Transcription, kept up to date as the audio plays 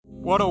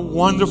What a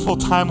wonderful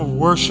time of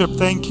worship.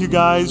 Thank you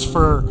guys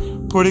for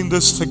putting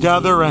this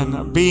together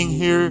and being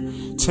here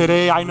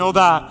today. I know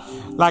that,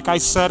 like I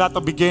said at the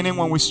beginning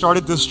when we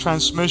started this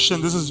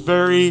transmission, this is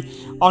very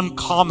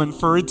uncommon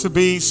for it to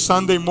be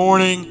Sunday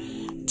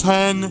morning,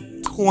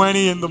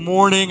 10:20 in the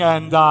morning,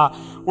 and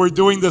we're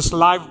doing this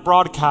live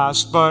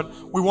broadcast, but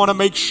we want to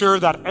make sure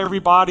that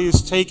everybody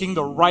is taking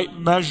the right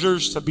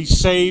measures to be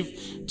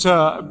safe,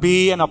 to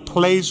be in a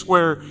place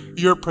where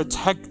you're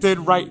protected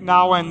right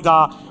now, and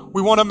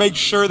we want to make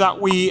sure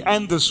that we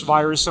end this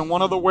virus. And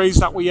one of the ways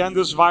that we end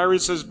this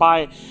virus is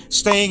by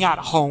staying at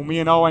home,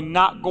 and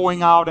not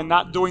going out and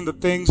not doing the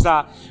things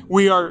that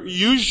we are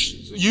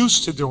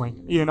used to doing,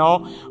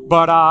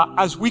 But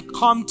as we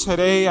come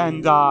today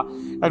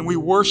and we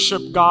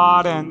worship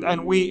God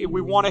and we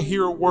want to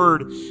hear a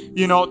word,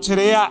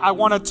 today I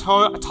want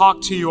to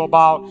talk to you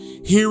about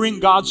hearing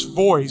God's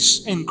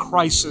voice in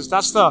crisis.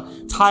 That's the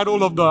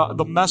title of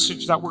the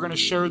message that we're going to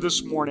share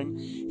this morning.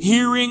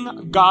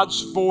 Hearing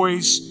God's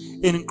voice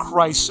in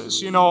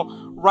crisis.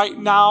 Right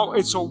now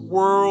it's a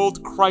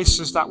world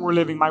crisis that we're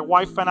living. My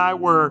wife and I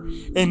were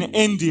in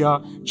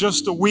India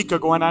just a week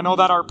ago, and I know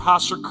that our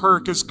Pastor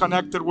Kirk is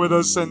connected with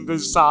us in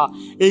this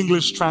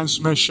English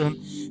transmission.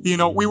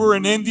 We were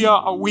in India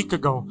a week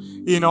ago,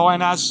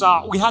 and as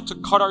we had to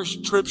cut our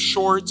trip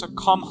short to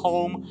come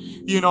home,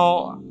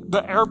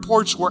 the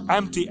airports were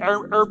empty.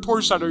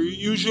 Airports that are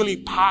usually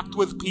packed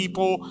with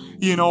people,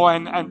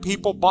 and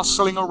people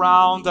bustling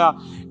around.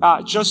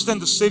 Just in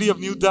the city of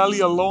New Delhi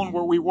alone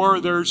where we were,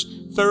 there's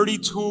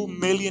 32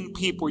 million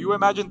people. You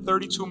imagine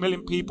 32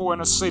 million people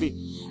in a city.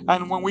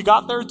 And when we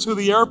got there to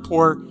the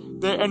airport,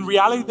 in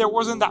reality, there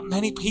wasn't that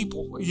many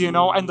people,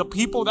 and the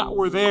people that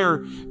were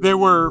there, they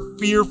were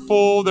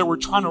fearful. They were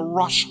trying to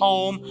rush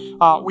home.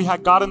 We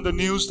had gotten the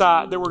news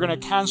that they were going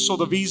to cancel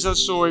the visa.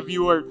 So if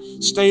you were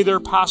stay there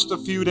past a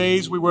few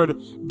days, we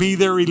would be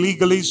there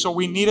illegally. So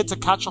we needed to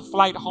catch a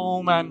flight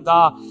home, and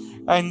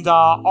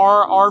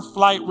our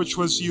flight, which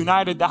was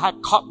United, that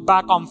had cut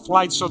back on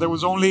flights, so there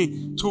was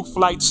only 2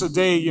 flights a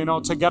day,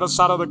 to get us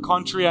out of the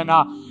country.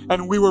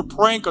 And we were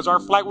praying because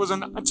our flight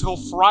wasn't until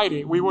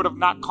Friday. We would have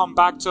not come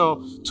back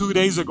till 2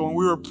 days ago, and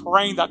we were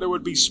praying that there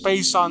would be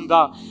space on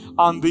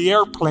the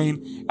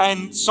airplane.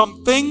 And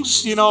some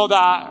things,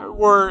 that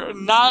were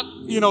not,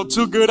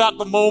 too good at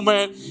the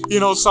moment.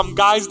 Some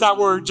guys that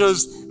were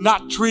just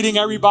not treating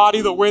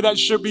everybody the way that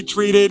should be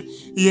treated.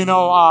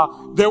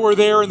 They were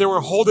there and they were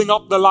holding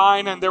up the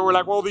line, and they were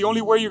like, well, the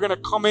only way you're going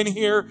to come in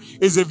here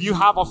is if you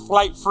have a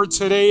flight for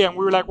today. And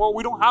we were like, well,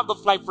 we don't have the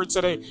flight for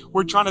today.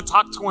 We're trying to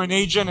talk to an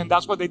agent, and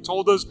that's what they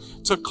told us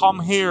to come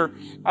here.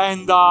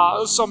 And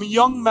some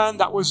young man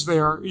that was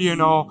there,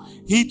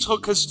 he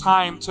took his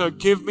time to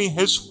give me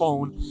his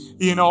phone,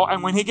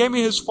 and when he gave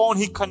me his phone,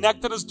 he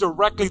connected us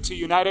directly to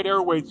United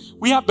Airways.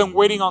 We have been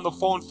waiting on the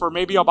phone for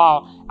maybe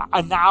about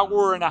an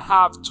hour and a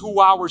half, 2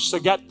 hours to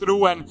get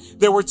through, and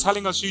they were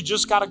telling us, you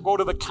just got to go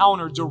to the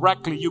counter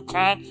directly. You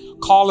can't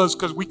call us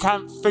because we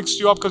can't fix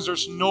you up because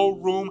there's no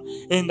room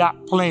in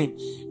that plane.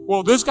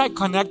 Well, this guy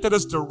connected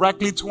us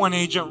directly to an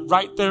agent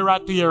right there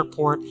at the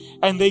airport,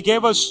 and they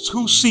gave us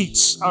 2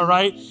 seats, all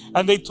right?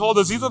 And they told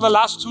us, these are the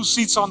last 2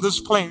 seats on this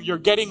plane. You're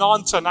getting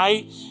on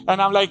tonight.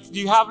 And I'm like, do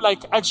you have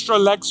like extra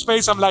leg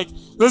space? I'm like,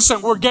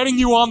 listen, we're getting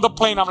you on the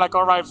plane. I'm like,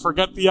 all right,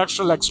 forget the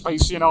extra leg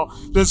space,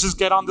 let's just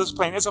get on this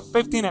plane. It's a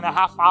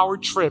 15.5-hour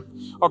trip,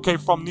 okay,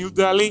 from New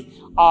Delhi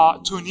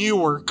to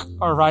Newark,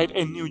 all right,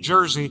 in New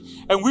Jersey.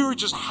 And we were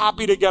just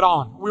happy to get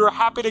on. We were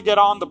happy to get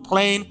on the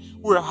plane.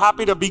 We were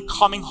happy to be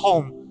coming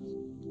home.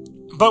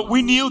 But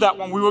we knew that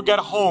when we would get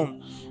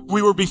home,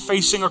 we would be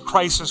facing a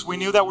crisis. We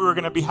knew that we were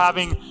going to be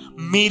having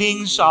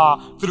meetings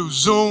through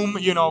Zoom,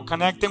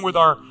 connecting with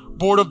our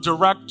board of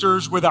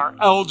directors, with our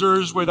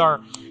elders, with our,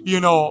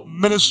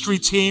 ministry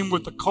team,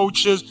 with the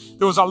coaches.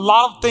 There was a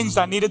lot of things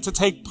that needed to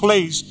take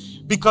place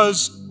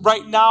because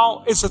right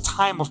now it's a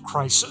time of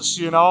crisis,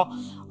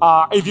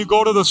 If you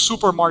go to the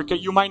supermarket,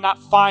 you might not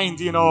find,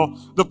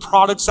 the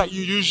products that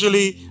you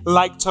usually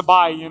like to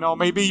buy.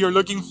 Maybe you're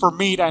looking for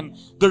meat and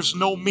there's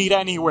no meat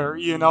anywhere.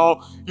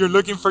 You're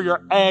looking for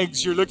your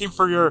eggs. You're looking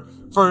for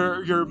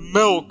your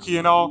milk.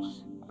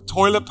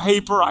 Toilet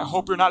paper. I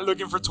hope you're not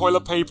looking for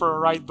toilet paper. All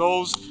right,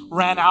 those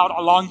ran out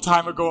a long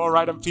time ago. All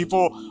right, and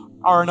people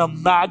are in a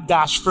mad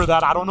dash for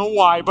that. I don't know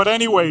why, but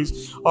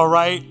anyways, all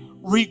right.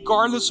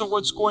 Regardless of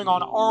what's going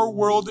on, our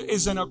world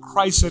is in a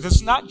crisis.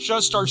 It's not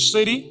just our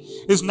city.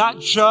 It's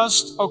not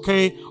just,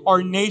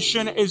 our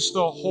nation. It's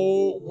the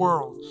whole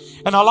world.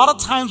 And a lot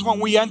of times when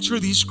we enter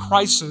these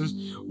crises,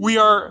 we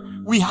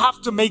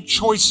have to make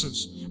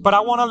choices. But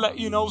I want to let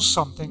you know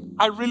something.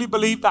 I really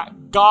believe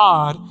that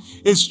God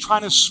is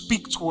trying to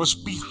speak to us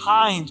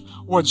behind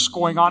what's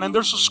going on. And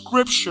there's a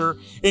scripture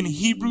in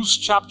Hebrews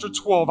chapter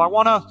 12.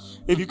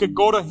 If you could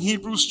go to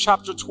Hebrews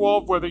chapter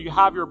 12, whether you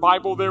have your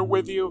Bible there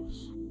with you,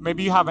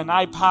 maybe you have an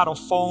iPad or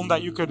phone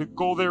that you could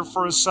go there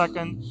for a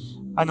second.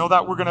 I know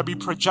that we're going to be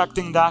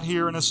projecting that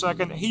here in a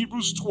second.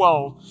 Hebrews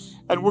 12,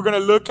 and we're going to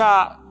look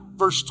at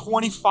verse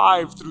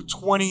 25 through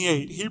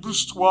 28.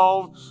 Hebrews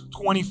 12,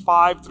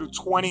 25 through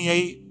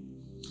 28.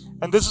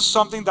 And this is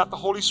something that the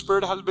Holy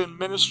Spirit has been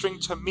ministering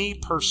to me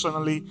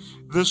personally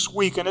this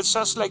week. And it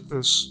says like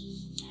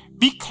this: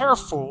 be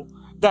careful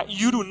that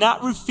you do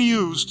not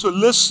refuse to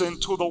listen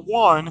to the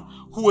one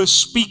who is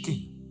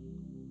speaking.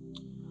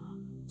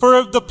 For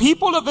if the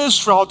people of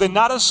Israel did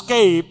not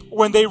escape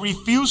when they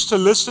refused to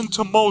listen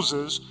to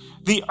Moses,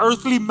 the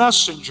earthly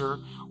messenger,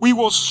 we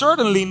will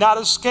certainly not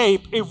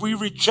escape if we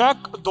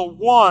reject the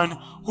one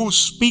who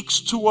speaks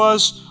to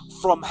us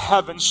from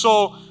heaven.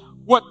 So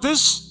what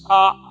this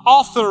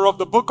author of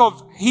the book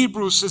of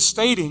Hebrews is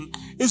stating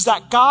is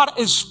that God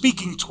is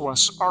speaking to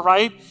us, all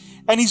right?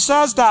 And he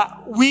says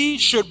that we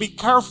should be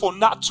careful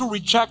not to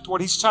reject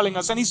what he's telling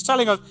us. And he's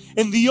telling us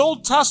in the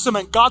Old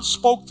Testament, God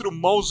spoke through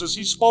Moses.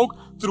 He spoke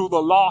through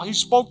the law. He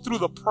spoke through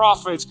the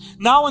prophets.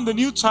 Now in the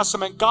New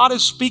Testament, God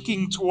is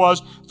speaking to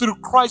us through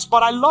Christ.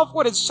 But I love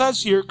what it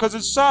says here, because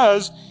it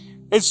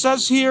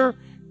says here,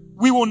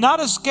 we will not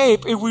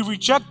escape if we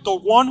reject the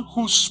one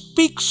who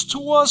speaks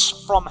to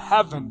us from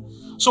heaven.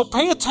 So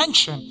pay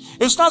attention.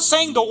 It's not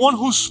saying the one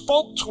who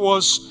spoke to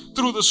us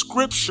through the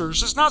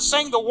scriptures. It's not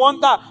saying the one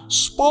that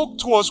spoke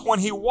to us when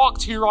he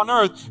walked here on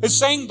earth. It's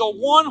saying the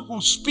one who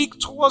speaks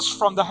to us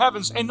from the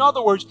heavens. In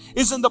other words,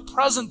 is in the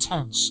present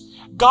tense.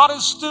 God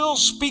is still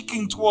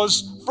speaking to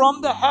us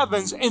from the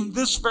heavens in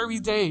this very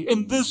day,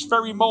 in this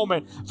very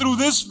moment, through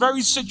this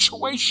very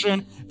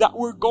situation that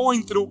we're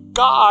going through.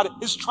 God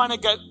is trying to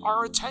get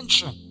our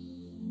attention.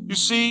 You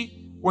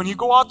see, when you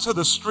go out to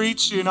the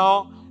streets,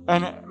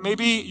 and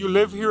maybe you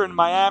live here in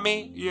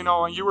Miami,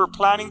 and you were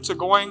planning to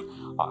going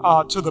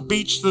to the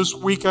beach this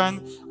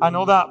weekend. I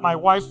know that my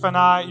wife and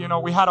I,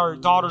 we had our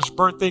daughter's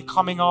birthday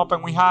coming up,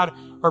 and we had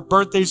her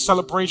birthday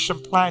celebration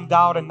planned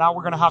out, and now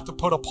we're going to have to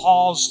put a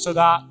pause to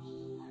that.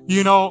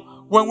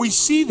 When we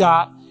see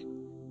that,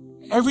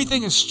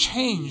 everything has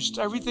changed.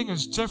 Everything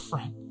is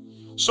different.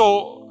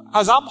 So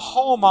as I'm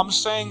home, I'm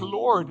saying,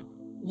 Lord,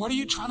 what are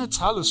you trying to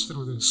tell us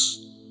through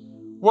this?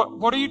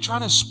 What are you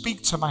trying to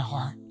speak to my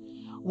heart?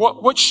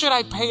 What should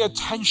I pay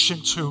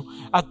attention to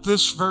at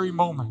this very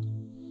moment?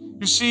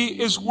 You see,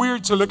 it's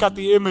weird to look at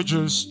the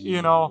images,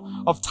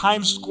 of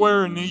Times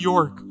Square in New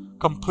York,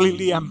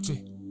 completely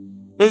empty.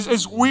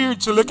 It's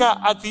weird to look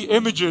at the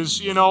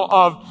images,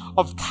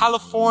 of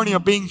California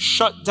being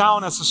shut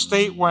down as a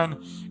state when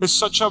it's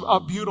such a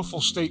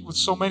beautiful state with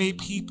so many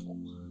people.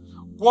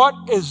 What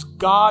is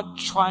God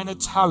trying to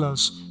tell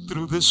us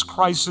through this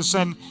crisis?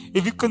 And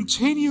if you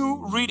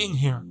continue reading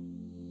here,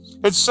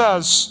 it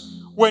says,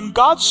 when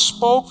God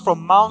spoke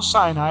from Mount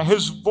Sinai,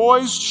 his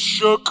voice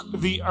shook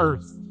the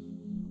earth.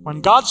 When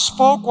God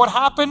spoke, what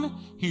happened?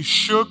 He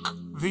shook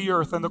the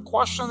earth. And the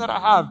question that I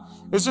have,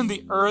 isn't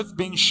the earth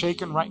being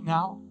shaken right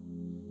now?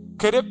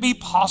 Could it be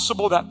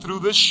possible that through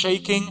this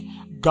shaking,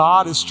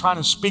 God is trying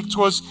to speak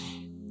to us?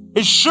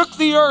 It shook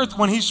the earth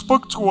when he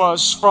spoke to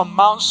us from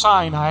Mount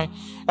Sinai.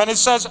 And it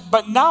says,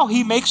 but now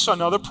he makes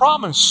another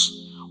promise.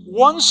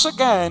 Once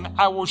again,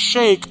 I will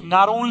shake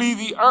not only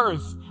the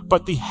earth,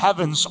 but the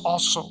heavens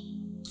also.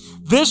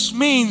 This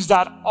means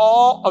that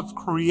all of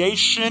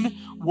creation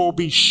will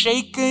be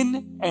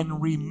shaken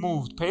and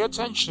removed. Pay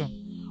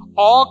attention.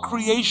 All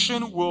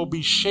creation will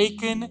be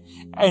shaken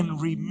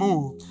and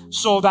removed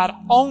so that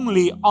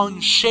only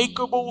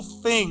unshakable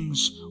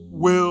things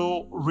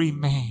will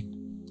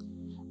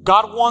remain.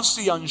 God wants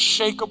the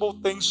unshakable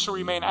things to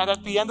remain. And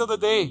at the end of the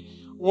day,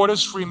 what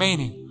is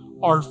remaining?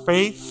 Our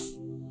faith,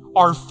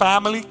 our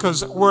family,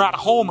 because we're at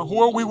home.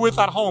 Who are we with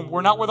at home?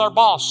 We're not with our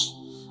boss,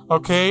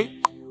 okay?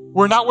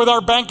 We're not with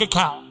our bank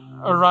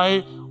account, all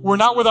right? We're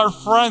not with our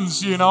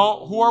friends,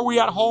 Who are we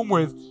at home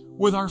with?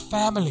 With our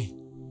family.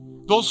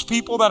 Those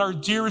people that are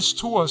dearest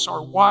to us,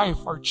 our wife,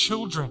 our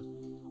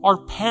children, our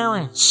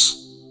parents.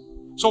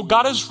 So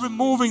God is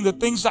removing the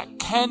things that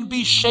can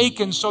be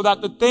shaken so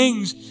that the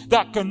things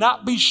that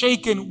cannot be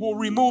shaken will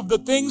remove the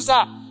things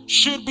that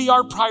should be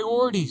our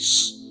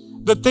priorities,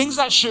 the things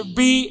that should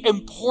be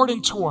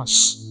important to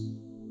us.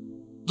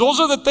 Those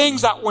are the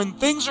things that when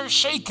things are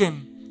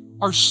shaken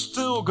are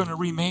still going to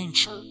remain,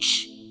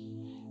 church.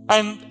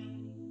 And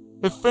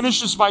it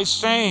finishes by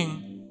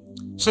saying,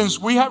 since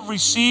we have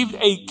received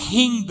a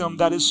kingdom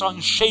that is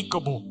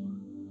unshakable,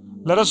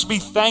 let us be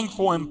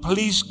thankful and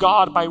please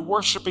God by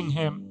worshiping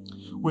him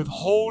with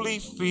holy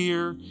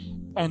fear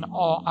and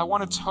awe. I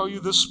want to tell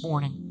you this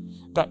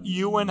morning that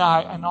you and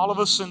I and all of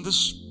us in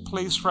this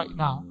place right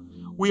now,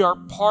 we are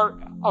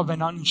part of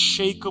an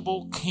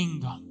unshakable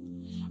kingdom.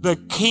 The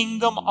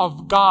kingdom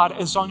of God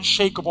is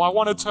unshakable. I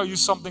want to tell you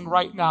something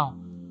right now.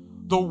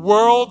 The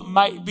world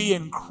might be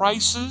in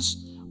crisis,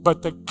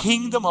 but the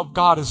kingdom of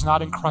God is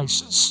not in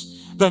crisis.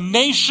 The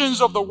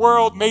nations of the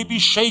world may be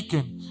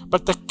shaken,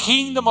 but the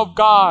kingdom of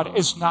God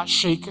is not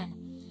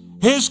shaken.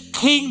 His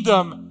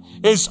kingdom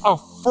is a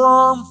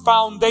firm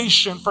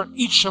foundation for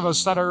each of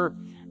us that are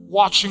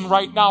watching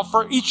right now,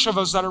 for each of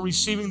us that are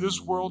receiving this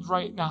world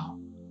right now.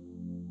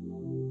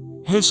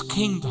 His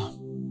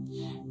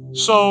kingdom.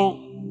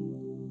 So,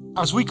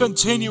 as we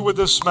continue with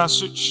this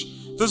message,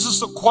 this is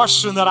the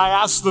question that I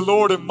asked the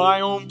Lord in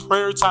my own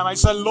prayer time. I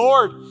said,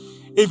 Lord,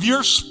 if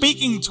you're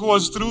speaking to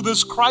us through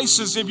this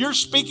crisis, if you're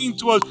speaking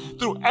to us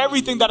through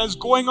everything that is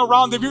going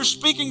around, if you're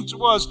speaking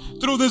to us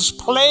through this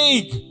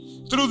plague,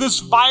 through this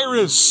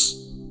virus,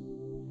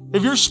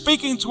 if you're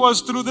speaking to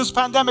us through this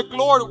pandemic,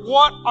 Lord,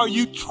 what are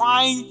you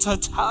trying to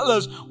tell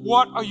us?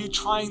 What are you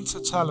trying to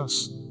tell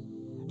us?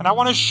 And I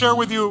want to share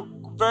with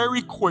you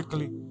very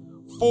quickly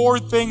 4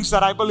 things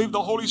that I believe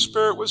the Holy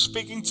Spirit was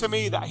speaking to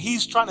me, that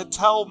He's trying to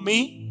tell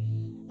me.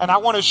 And I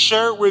want to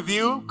share it with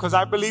you because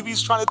I believe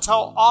He's trying to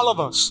tell all of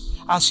us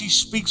as He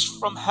speaks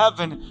from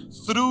heaven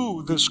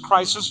through this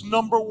crisis.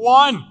 Number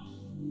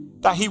 1,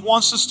 that He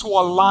wants us to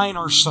align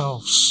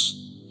ourselves.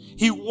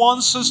 He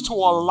wants us to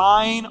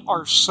align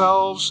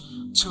ourselves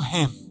to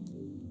Him.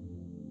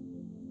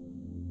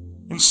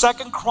 In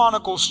 2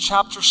 Chronicles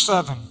chapter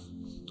 7,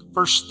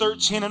 verse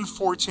 13 and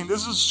 14,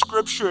 this is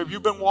scripture. If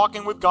you've been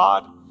walking with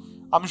God,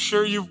 I'm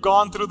sure you've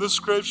gone through this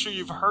scripture.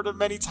 You've heard it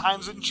many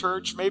times in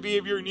church. Maybe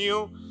if you're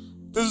new,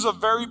 this is a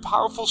very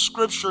powerful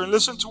scripture. And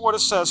listen to what it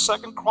says.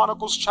 2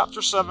 Chronicles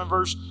chapter 7,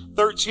 verse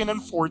 13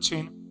 and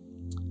 14.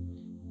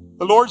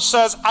 The Lord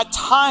says, at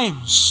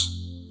times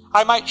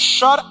I might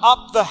shut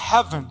up the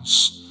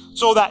heavens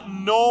so that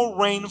no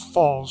rain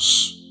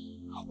falls,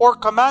 or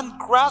command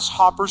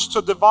grasshoppers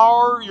to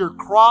devour your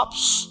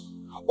crops,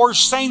 or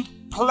send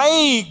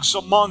plagues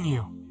among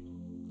you.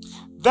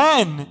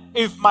 Then,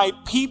 if my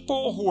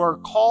people who are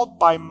called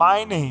by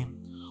my name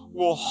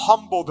will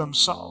humble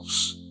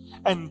themselves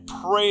and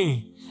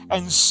pray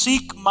and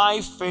seek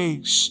my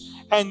face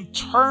and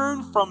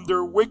turn from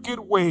their wicked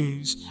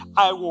ways,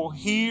 I will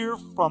hear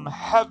from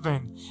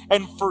heaven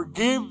and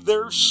forgive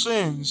their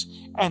sins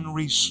and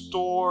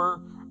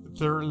restore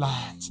their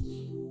land.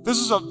 This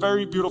is a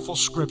very beautiful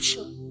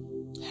scripture.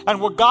 And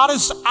what God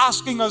is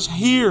asking us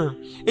here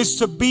is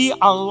to be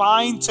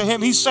aligned to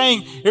Him. He's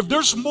saying, if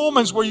there's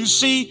moments where you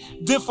see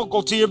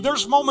difficulty, if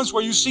there's moments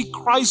where you see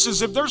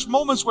crisis, if there's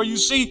moments where you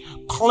see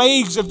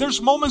plagues, if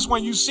there's moments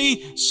when you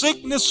see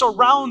sickness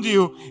around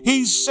you,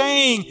 He's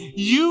saying,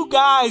 you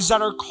guys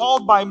that are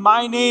called by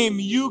my name,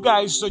 you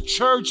guys, the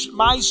church,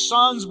 my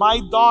sons,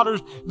 my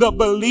daughters, the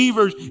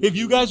believers, if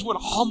you guys would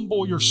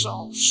humble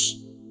yourselves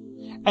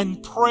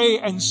and pray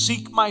and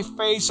seek my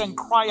face and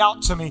cry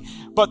out to me.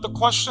 But the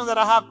question that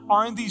I have,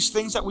 aren't these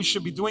things that we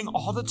should be doing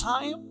all the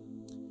time?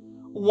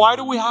 Why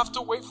do we have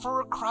to wait for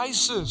a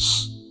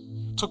crisis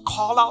to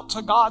call out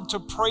to God,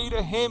 to pray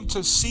to Him,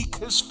 to seek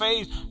His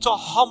face, to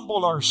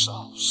humble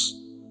ourselves?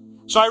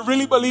 So I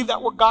really believe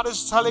that what God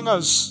is telling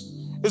us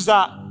is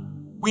that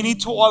we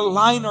need to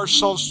align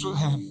ourselves to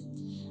Him.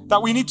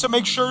 That we need to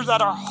make sure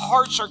that our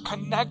hearts are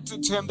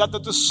connected to Him, that the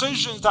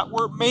decisions that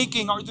we're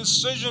making are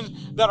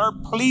decisions that are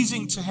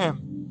pleasing to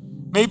Him.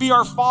 Maybe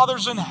our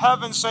Father's in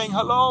heaven saying,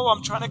 hello,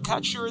 I'm trying to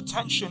catch your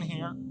attention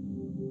here.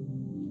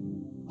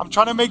 I'm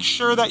trying to make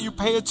sure that you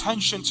pay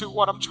attention to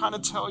what I'm trying to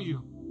tell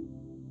you.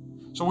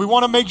 So we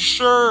want to make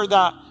sure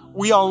that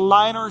we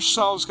align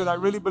ourselves, because I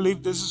really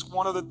believe this is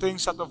one of the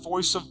things that the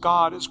voice of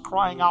God is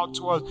crying out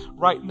to us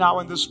right now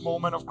in this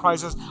moment of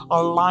crisis.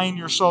 Align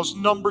yourselves.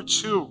 Number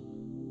 2.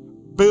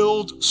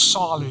 Build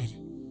solid.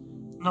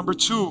 Number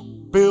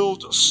 2,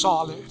 build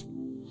solid.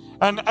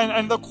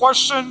 And the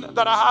question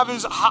that I have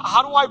is,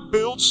 how do I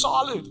build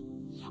solid?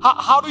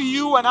 How do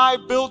you and I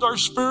build our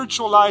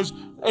spiritual lives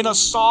in a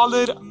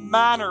solid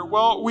manner?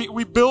 Well,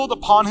 we build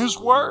upon His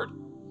Word.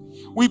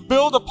 We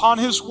build upon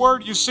His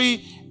Word. You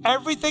see,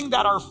 everything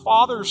that our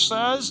Father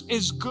says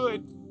is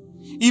good,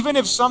 even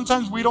if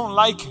sometimes we don't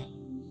like it.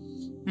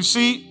 You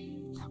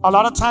see, a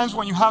lot of times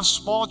when you have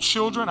small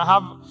children, I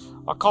have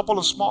a couple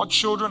of small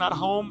children at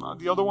home.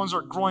 The other ones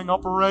are growing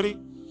up already.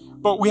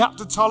 But we have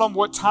to tell them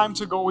what time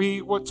to go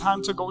eat, what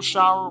time to go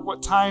shower,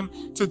 what time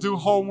to do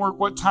homework,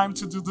 what time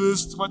to do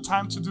this, what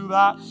time to do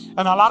that.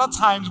 And a lot of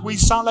times we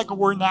sound like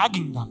we're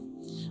nagging them.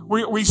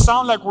 We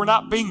sound like we're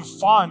not being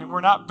fun and we're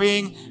not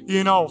being,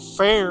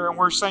 fair. And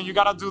we're saying, you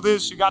got to do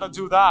this, you got to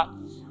do that.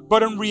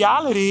 But in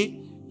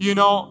reality,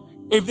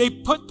 if they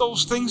put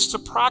those things to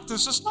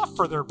practice, it's not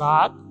for their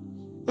bad.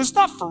 It's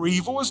not for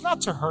evil. It's not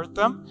to hurt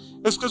them.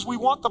 It's because we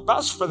want the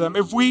best for them.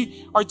 If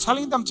we are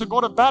telling them to go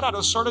to bed at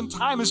a certain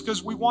time, it's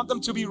because we want them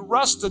to be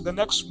rested the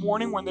next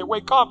morning when they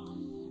wake up.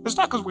 It's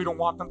not because we don't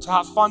want them to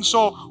have fun.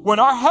 So when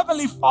our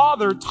Heavenly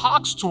Father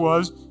talks to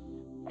us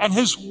and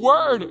His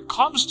Word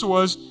comes to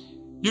us,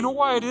 you know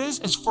why it is?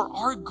 It's for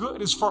our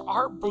good. It's for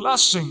our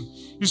blessing.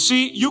 You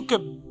see, you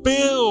could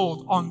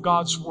build on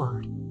God's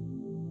Word.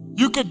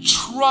 You could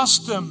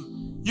trust Him.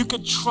 You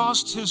could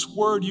trust His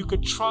Word. You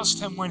could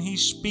trust Him when He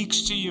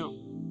speaks to you.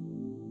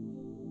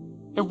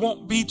 It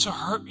won't be to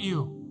hurt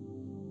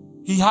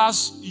you. He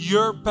has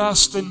your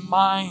best in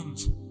mind.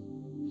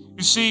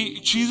 You see,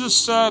 Jesus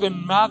said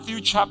in Matthew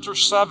chapter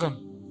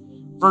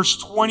 7, verse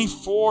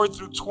 24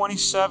 through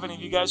 27, if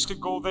you guys could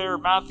go there,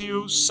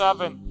 Matthew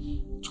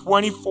 7,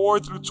 24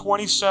 through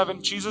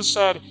 27, Jesus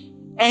said,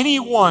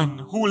 anyone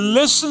who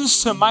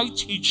listens to my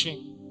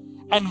teaching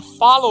and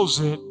follows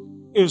it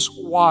is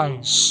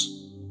wise.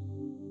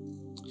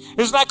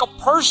 It's like a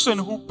person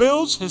who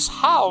builds his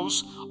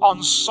house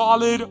on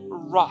solid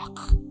rock.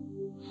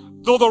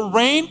 Though the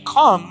rain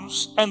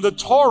comes and the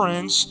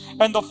torrents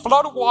and the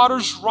flood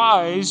waters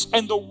rise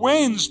and the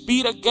winds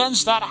beat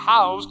against that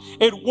house,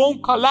 it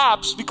won't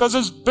collapse because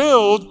it's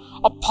built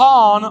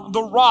upon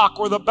the rock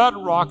or the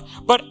bedrock.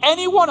 But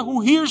anyone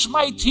who hears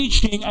my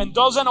teaching and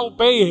doesn't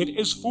obey it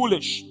is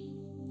foolish.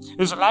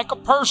 It's like a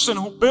person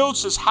who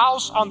builds his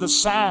house on the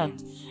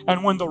sand.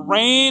 And when the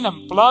rain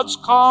and floods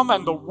come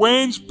and the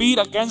winds beat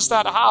against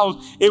that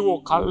house, it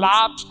will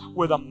collapse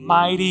with a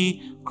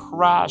mighty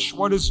crash.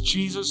 What is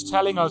Jesus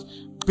telling us?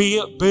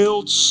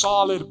 Build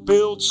solid,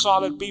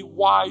 be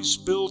wise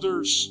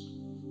builders.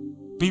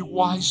 Be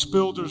wise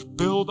builders.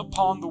 Build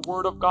upon the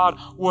word of God.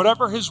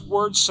 Whatever his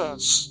word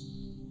says.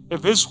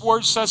 If his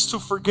word says to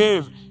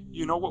forgive,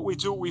 you know what we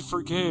do? We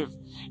forgive.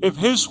 If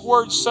his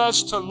word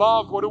says to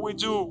love, what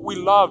do? We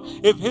love.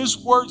 If his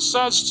word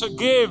says to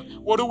give,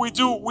 what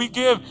do? We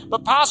give.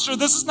 But pastor,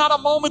 this is not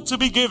a moment to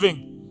be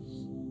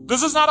giving.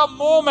 This is not a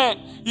moment,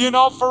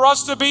 for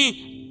us to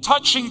be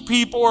touching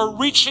people or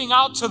reaching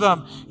out to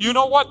them. You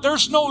know what?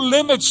 There's no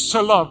limits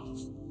to love.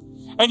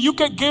 And you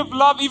can give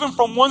love even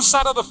from one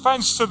side of the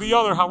fence to the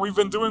other, how we've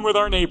been doing with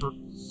our neighbor.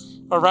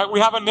 All right, we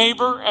have a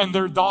neighbor and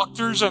they're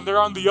doctors and they're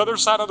on the other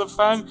side of the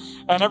fence,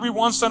 and every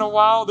once in a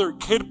while their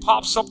kid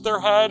pops up their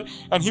head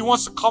and he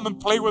wants to come and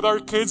play with our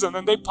kids, and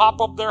then they pop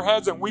up their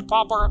heads and we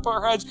pop up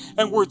our heads,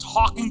 and we're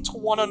talking to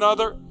one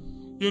another,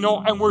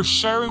 and we're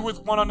sharing with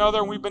one another,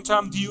 and we've been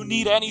telling them, do you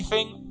need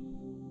anything?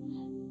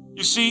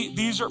 You see,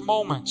 these are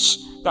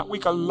moments that we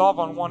can love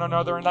on one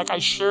another. And like I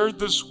shared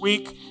this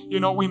week,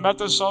 we met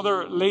this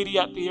other lady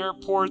at the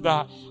airport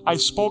that I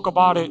spoke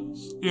about it,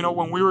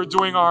 when we were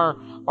doing our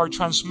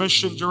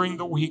transmission during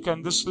the week.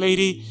 And this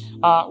lady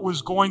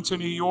was going to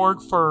New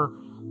York for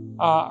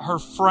her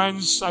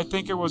friends. I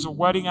think it was a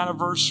wedding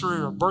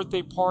anniversary or a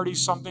birthday party,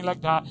 something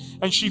like that.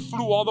 And she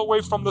flew all the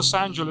way from Los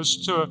Angeles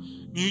to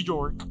New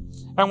York.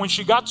 And when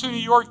she got to New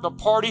York, the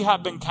party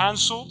had been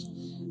canceled,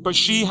 but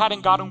she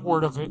hadn't gotten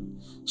word of it.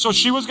 So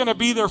she was going to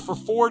be there for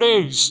 4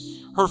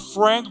 days. Her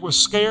friend was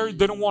scared,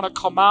 didn't want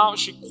to come out.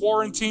 She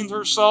quarantined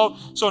herself.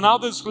 So now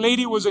this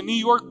lady was in New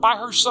York by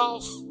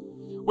herself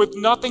with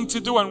nothing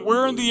to do. And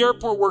we're in the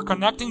airport. We're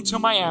connecting to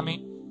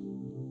Miami.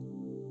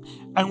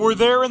 And we're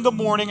there in the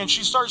morning, and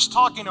she starts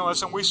talking to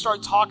us, and we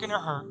start talking to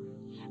her.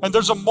 And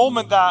there's a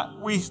moment that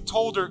we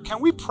told her,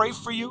 can we pray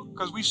for you?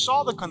 Because we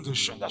saw the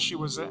condition that she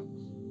was in.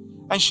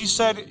 And she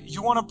said,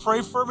 you want to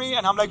pray for me?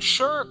 And I'm like,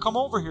 sure, come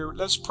over here.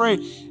 Let's pray.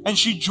 And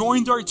she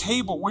joined our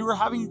table. We were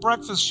having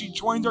breakfast. She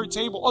joined our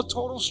table, a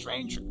total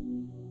stranger.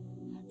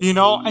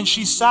 And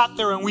she sat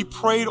there and we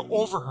prayed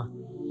over her.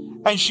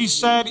 And she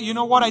said, you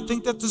know what? I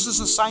think that this is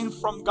a sign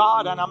from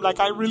God. And I'm like,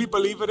 I really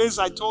believe it is.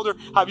 I told her,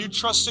 have you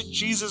trusted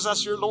Jesus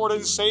as your Lord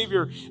and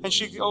Savior? And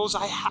she goes,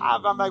 I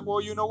have. I'm like,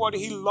 well, you know what?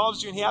 He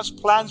loves you and he has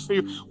plans for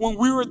you. When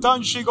we were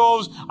done, she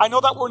goes, I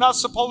know that we're not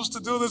supposed to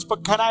do this,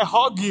 but can I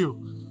hug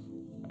you?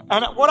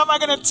 And what am I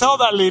going to tell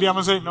that lady? I'm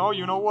going to say, no,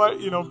 you know what?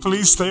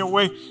 Please stay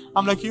away.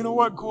 I'm like, you know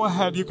what? Go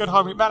ahead. You can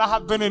hug me. Man, I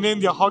have been in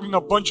India hugging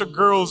a bunch of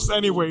girls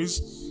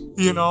anyways,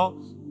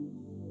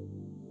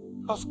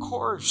 Of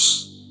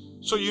course.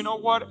 So you know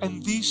what? In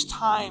these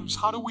times,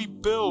 how do we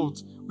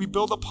build? We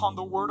build upon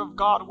the word of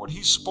God, what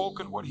he's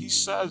spoken, what he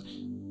says.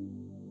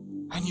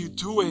 And you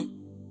do it.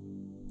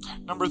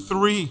 Number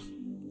 3,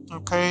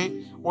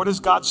 okay? What is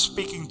God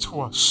speaking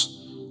to us?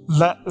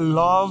 Let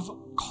love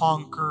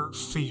conquer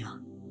fear.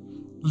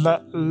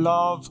 Let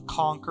love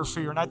conquer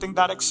fear. And I think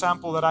that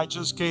example that I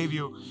just gave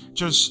you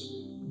just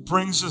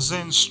brings us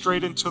in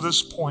straight into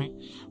this point.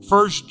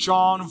 1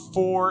 John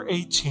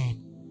 4:18.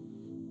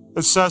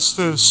 It says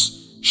this,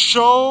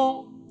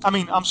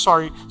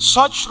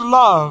 such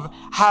love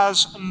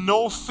has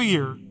no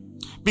fear,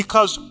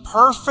 because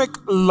perfect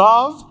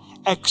love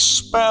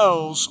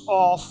expels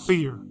all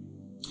fear.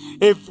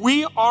 If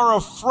we are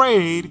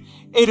afraid,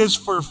 it is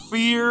for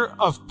fear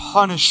of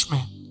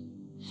punishment.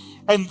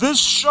 And this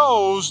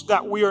shows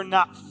that we are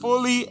not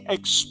fully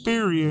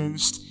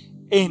experienced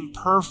in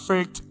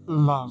perfect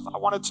love. I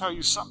want to tell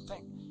you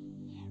something.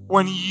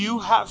 When you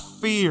have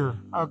fear,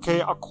 okay,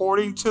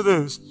 according to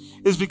this,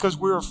 is because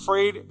we're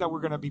afraid that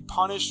we're going to be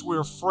punished. We're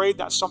afraid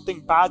that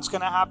something bad's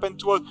going to happen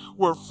to us.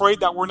 We're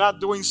afraid that we're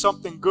not doing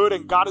something good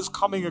and God is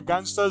coming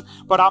against us.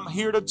 But I'm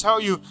here to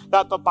tell you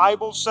that the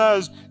Bible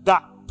says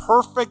that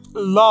perfect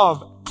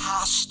love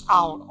casts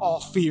out all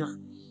fear.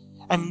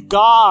 And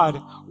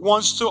God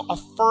wants to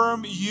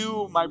affirm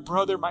you, my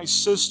brother, my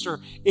sister,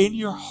 in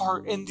your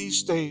heart in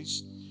these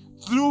days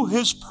through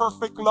his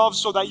perfect love,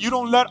 so that you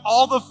don't let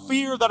all the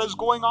fear that is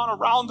going on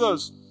around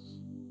us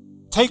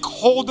take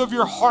hold of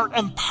your heart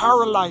and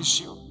paralyze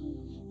you.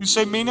 You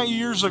say, many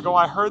years ago,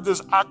 I heard this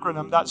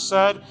acronym that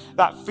said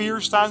that fear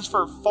stands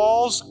for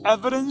false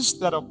evidence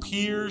that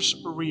appears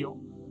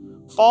real.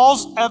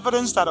 False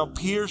evidence that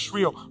appears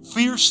real.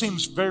 Fear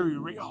seems very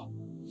real.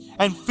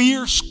 And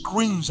fear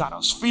screams at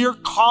us. Fear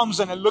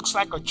comes and it looks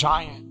like a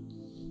giant.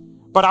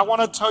 But I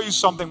want to tell you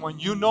something. When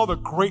you know the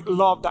great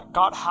love that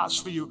God has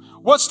for you,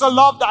 what's the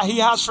love that he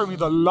has for me?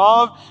 The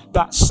love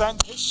that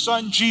sent his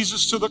son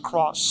Jesus to the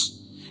cross.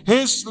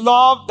 His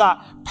love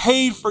that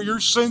paid for your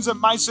sins and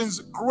my sins.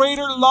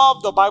 Greater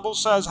love, the Bible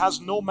says,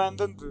 has no man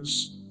than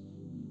this,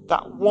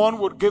 that one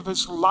would give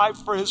his life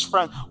for his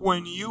friend.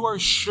 When you are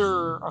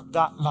sure of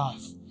that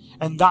love,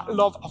 and that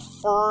love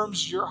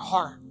affirms your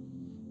heart,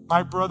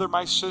 my brother,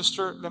 my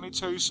sister, let me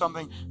tell you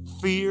something.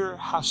 Fear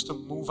has to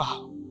move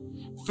out.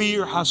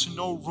 Fear has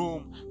no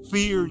room.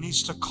 Fear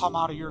needs to come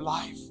out of your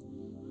life.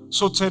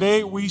 So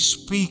today we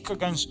speak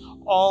against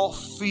all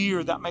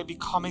fear that may be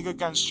coming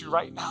against you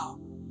right now.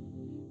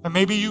 And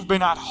maybe you've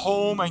been at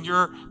home and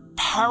you're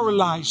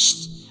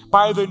paralyzed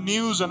by the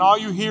news, and all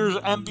you hear is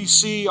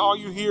NBC, all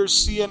you hear is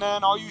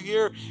CNN, all you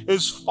hear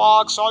is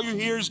Fox, all you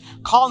hear is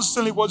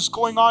constantly what's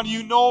going on.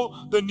 You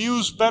know the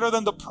news better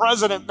than the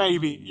president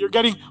maybe. You're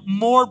getting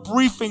more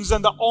briefings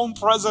than the own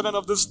president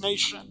of this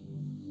nation.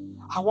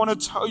 I want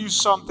to tell you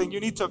something. You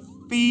need to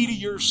feed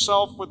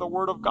yourself with the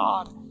Word of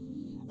God.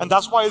 And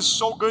that's why it's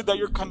so good that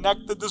you're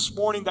connected this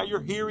morning, that you're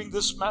hearing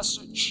this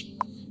message.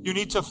 You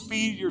need to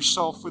feed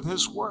yourself with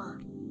His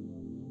Word.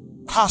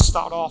 Cast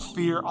out all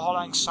fear, all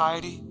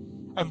anxiety,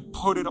 and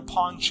put it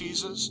upon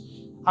Jesus.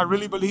 I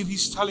really believe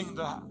He's telling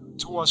that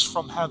to us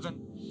from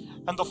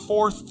heaven. And the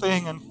fourth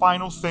thing and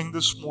final thing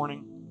this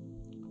morning,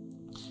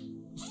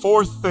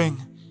 fourth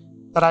thing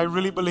that I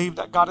really believe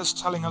that God is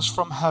telling us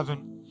from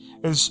heaven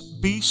is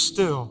be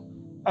still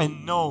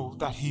and know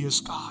that He is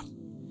God.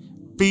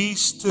 Be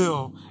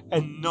still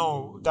and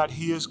know that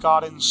He is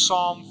God. In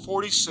Psalm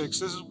 46,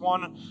 this is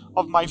one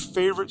of my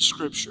favorite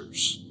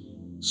scriptures.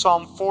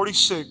 Psalm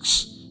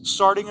 46,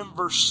 starting in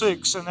verse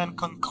 6 and then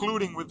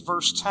concluding with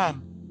verse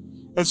 10.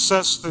 It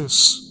says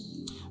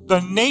this: the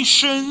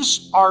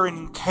nations are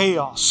in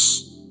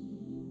chaos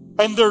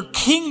and their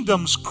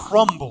kingdoms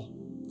crumble.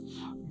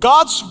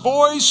 God's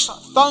voice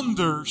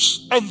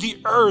thunders and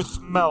the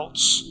earth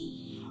melts.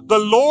 The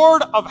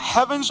Lord of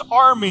heaven's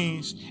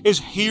armies is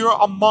here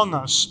among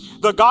us.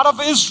 The God of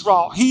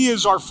Israel, He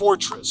is our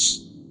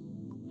fortress.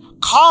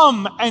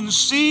 Come and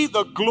see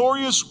the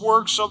glorious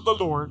works of the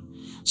Lord.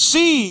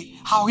 See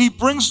how He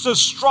brings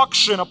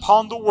destruction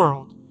upon the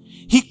world.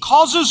 He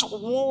causes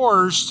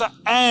wars to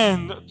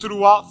end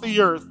throughout the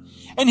earth,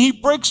 and He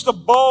breaks the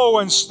bow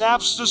and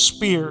snaps the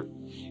spear.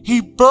 He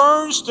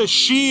burns the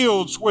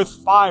shields with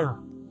fire.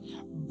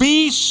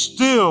 Be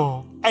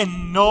still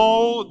and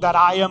know that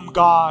I am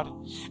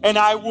God, and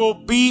I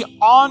will be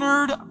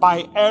honored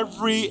by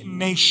every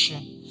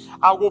nation.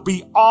 I will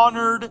be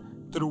honored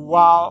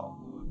throughout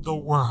the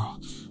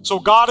world. So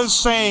God is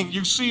saying,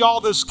 you see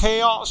all this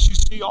chaos, you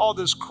see all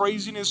this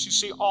craziness, you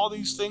see all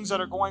these things that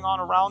are going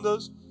on around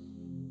us.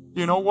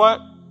 You know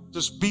what?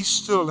 Just be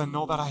still and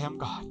know that I am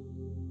God.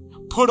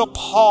 Put a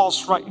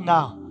pause right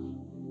now.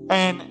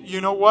 And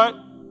you know what?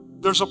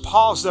 There's a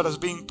pause that is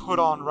being put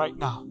on right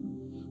now.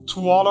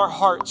 To all our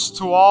hearts,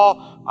 to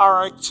all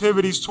our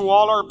activities, to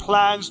all our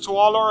plans, to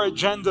all our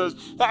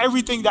agendas, that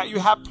everything that you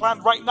have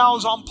planned right now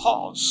is on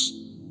pause.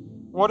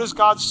 What is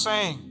God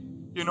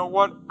saying? You know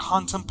what?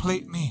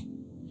 Contemplate me.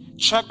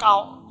 Check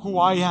out who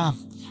I am.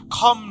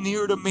 Come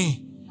near to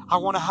me. I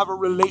want to have a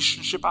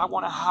relationship. I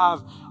want to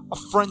have a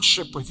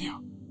friendship with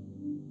you.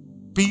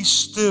 Be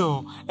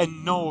still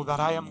and know that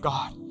I am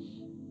God.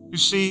 You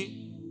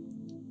see,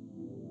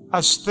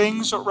 as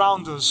things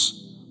around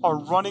us are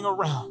running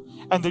around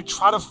and they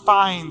try to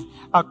find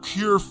a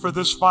cure for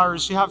this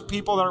virus, you have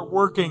people that are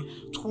working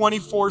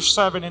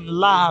 24/7 in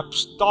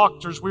labs,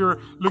 doctors. We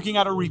were looking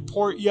at a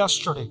report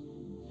yesterday.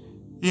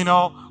 You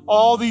know,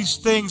 all these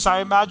things. I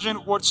imagine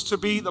what's to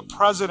be the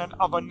president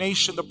of a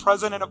nation, the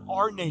president of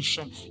our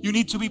nation. You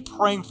need to be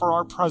praying for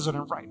our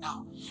president right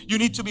now. You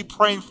need to be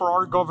praying for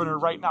our governor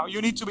right now.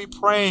 You need to be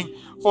praying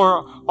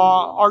for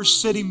our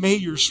city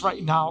mayors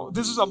right now.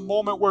 This is a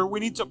moment where we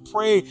need to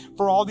pray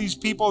for all these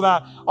people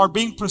that are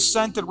being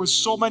presented with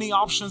so many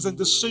options, and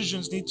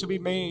decisions need to be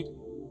made.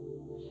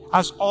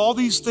 As all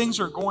these things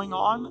are going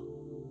on,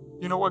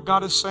 you know what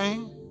God is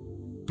saying?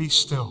 Be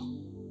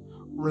still.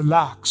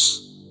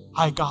 Relax.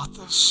 I got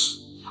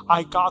this.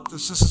 I got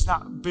this. This is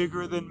not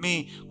bigger than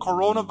me.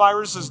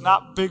 Coronavirus is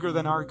not bigger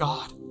than our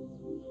God.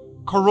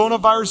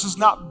 Coronavirus is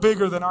not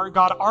bigger than our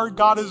God. Our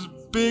God is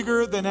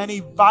bigger than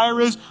any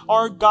virus.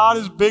 Our God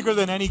is bigger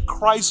than any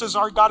crisis.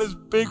 Our God is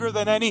bigger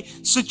than any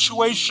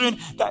situation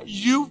that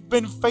you've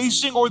been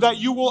facing or that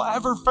you will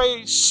ever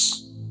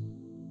face.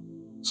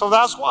 So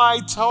that's why I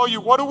tell you,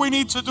 what do we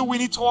need to do? We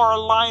need to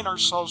align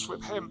ourselves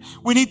with Him.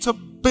 We need to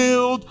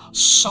build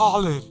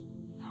solid.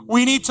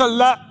 We need to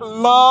let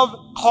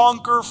love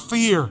conquer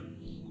fear.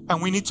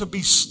 And we need to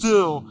be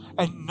still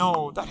and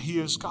know that He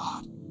is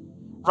God.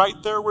 Right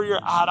there where you're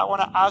at, I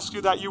want to ask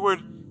you that you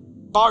would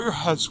bow your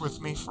heads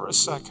with me for a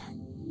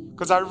second.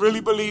 Because I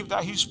really believe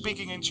that He's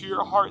speaking into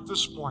your heart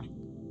this morning.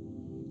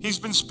 He's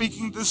been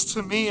speaking this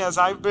to me as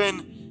I've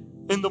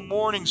been in the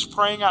mornings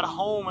praying at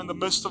home in the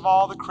midst of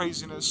all the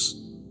craziness.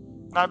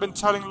 And I've been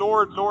telling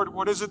Lord,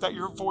 what is it that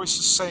your voice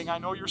is saying? I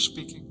know you're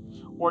speaking.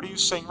 What are you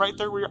saying? Right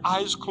there where your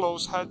eyes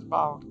closed, head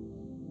bowed.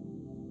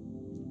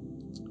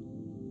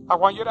 I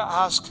want you to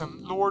ask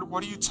Him, Lord,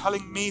 what are you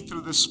telling me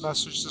through this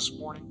message this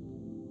morning?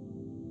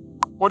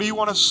 What do you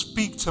want to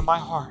speak to my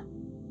heart?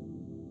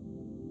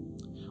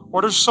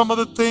 What are some of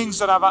the things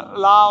that I've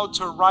allowed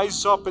to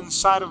rise up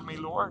inside of me,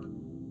 Lord,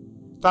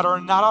 that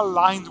are not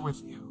aligned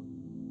with you?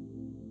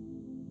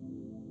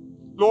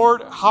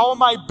 Lord, how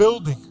am I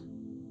building?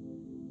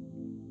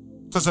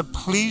 Does it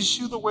please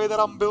you the way that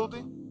I'm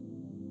building?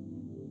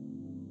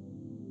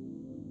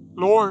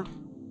 Lord,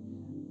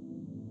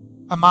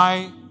 am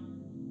I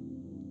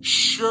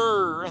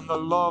sure in the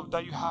love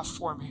that you have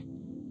for me?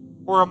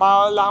 Or am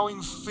I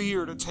allowing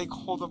fear to take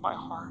hold of my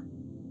heart?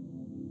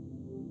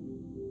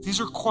 These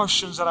are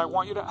questions that I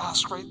want you to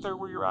ask right there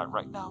where you're at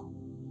right now.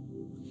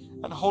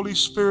 And Holy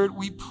Spirit,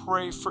 we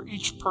pray for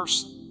each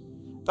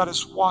person that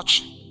is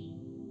watching.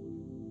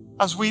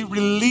 As we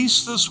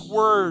release this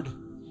word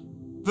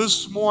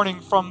this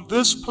morning from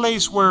this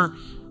place where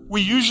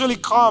we usually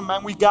come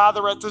and we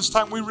gather at this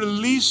time, we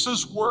release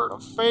this word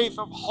of faith,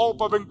 of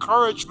hope, of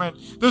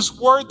encouragement, this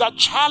word that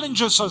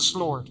challenges us,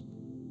 Lord,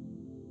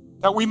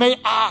 that we may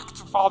act,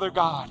 Father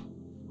God,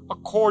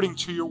 according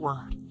to your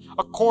word,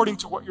 according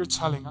to what you're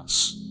telling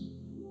us.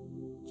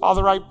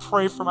 Father, I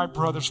pray for my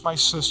brothers, my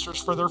sisters,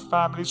 for their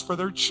families, for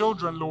their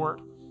children, Lord.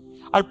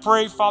 I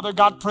pray, Father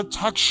God,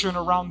 protection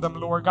around them,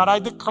 Lord God. I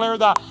declare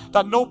that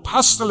no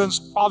pestilence,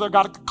 Father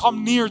God, can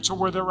come near to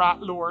where they're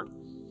at, Lord.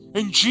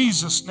 In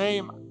Jesus'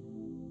 name.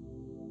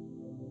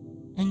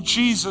 In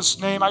Jesus'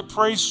 name, I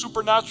pray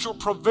supernatural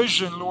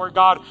provision, Lord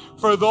God,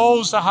 for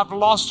those that have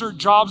lost their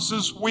jobs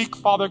this week,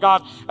 Father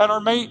God,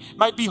 and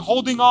might be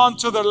holding on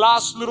to their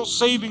last little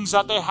savings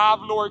that they have,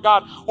 Lord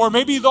God. Or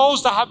maybe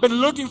those that have been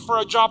looking for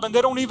a job and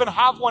they don't even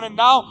have one, and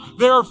now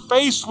they're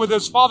faced with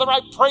this. Father, I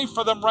pray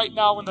for them right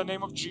now in the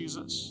name of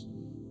Jesus.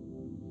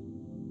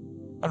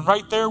 And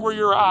right there where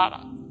you're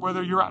at,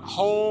 whether you're at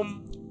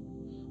home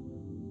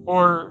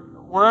or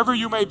wherever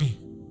you may be,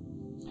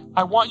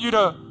 I want you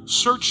to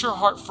search your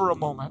heart for a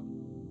moment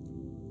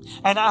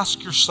and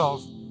ask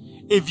yourself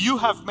if you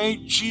have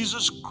made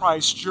Jesus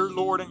Christ your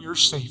Lord and your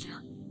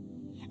Savior.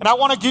 And I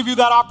want to give you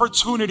that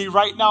opportunity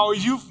right now.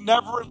 If you've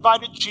never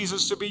invited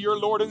Jesus to be your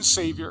Lord and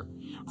Savior,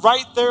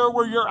 right there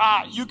where you're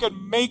at, you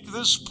can make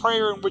this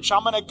prayer, in which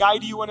I'm going to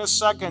guide you in a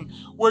second,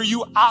 where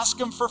you ask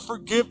Him for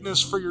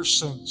forgiveness for your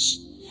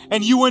sins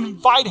and you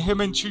invite Him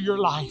into your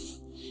life.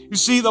 You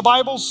see, the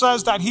Bible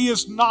says that He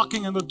is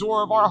knocking on the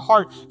door of our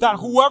heart, that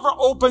whoever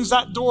opens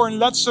that door and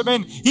lets Him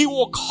in, He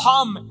will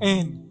come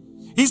in.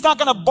 He's not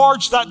going to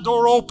barge that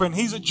door open.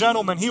 He's a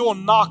gentleman. He will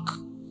knock.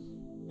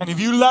 And if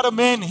you let Him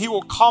in, He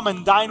will come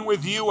and dine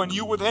with you and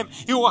you with Him.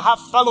 He will have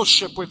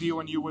fellowship with you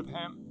and you with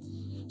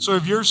Him. So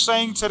if you're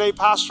saying today,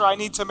 Pastor, I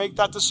need to make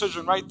that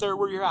decision right there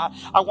where you're at,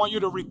 I want you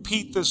to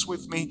repeat this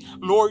with me.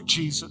 Lord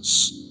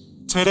Jesus,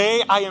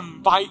 today I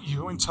invite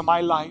you into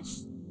my life.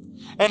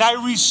 And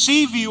I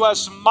receive you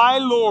as my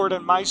Lord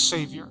and my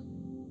Savior.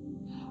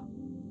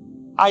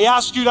 I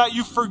ask you that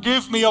you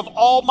forgive me of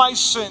all my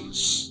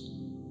sins.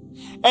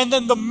 And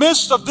in the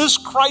midst of this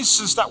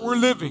crisis that we're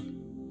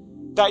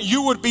living, that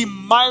you would be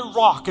my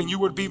rock and you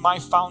would be my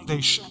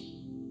foundation.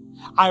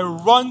 I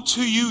run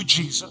to you,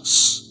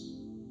 Jesus.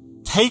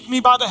 Take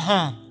me by the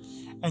hand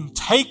and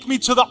take me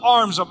to the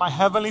arms of my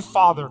Heavenly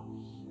Father,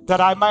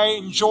 that I may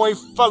enjoy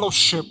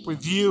fellowship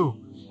with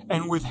you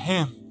and with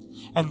Him.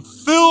 And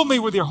fill me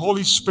with your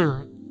Holy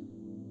Spirit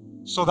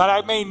so that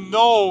I may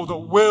know the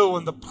will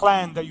and the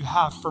plan that you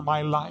have for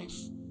my life.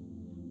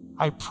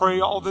 I pray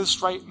all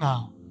this right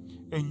now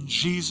in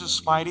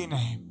Jesus' mighty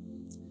name.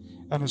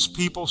 And as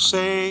people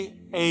say,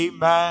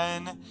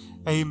 amen,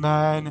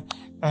 amen,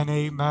 and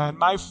amen.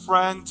 My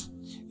friend,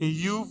 if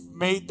you've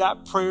made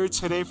that prayer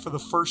today for the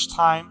first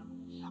time,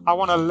 I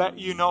want to let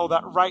you know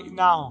that right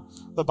now,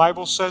 the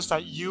Bible says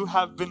that you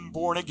have been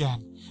born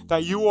again.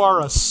 That you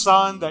are a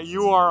son, that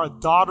you are a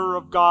daughter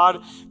of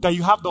God, that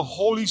you have the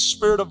Holy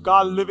Spirit of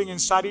God living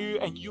inside of you,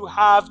 and you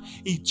have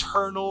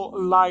eternal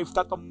life.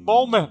 That the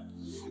moment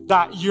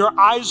that your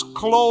eyes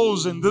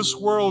close in this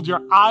world,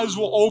 your eyes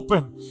will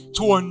open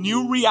to a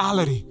new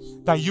reality,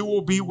 that you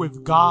will be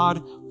with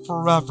God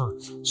forever.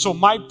 So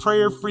my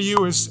prayer for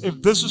you is,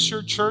 if this is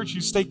your church, you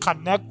stay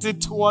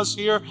connected to us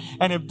here.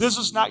 And if this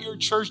is not your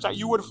church, that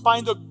you would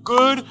find a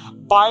good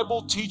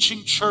Bible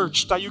teaching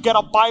church, that you get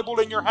a Bible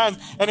in your hand.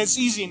 And it's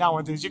easy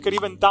nowadays. You could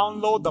even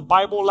download the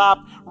Bible app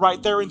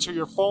right there into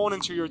your phone,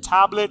 into your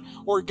tablet,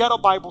 or get a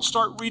Bible.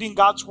 Start reading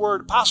God's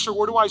Word. Pastor,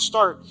 where do I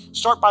start?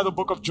 Start by the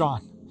book of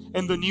John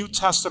in the New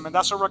Testament.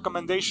 That's a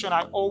recommendation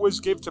I always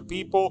give to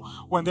people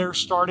when they're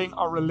starting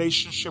a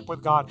relationship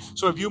with God.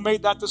 So if you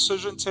made that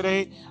decision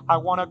today, I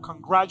want to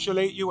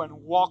congratulate you and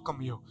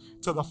welcome you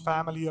to the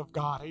family of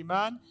God.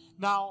 Amen.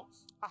 Now,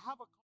 I have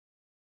a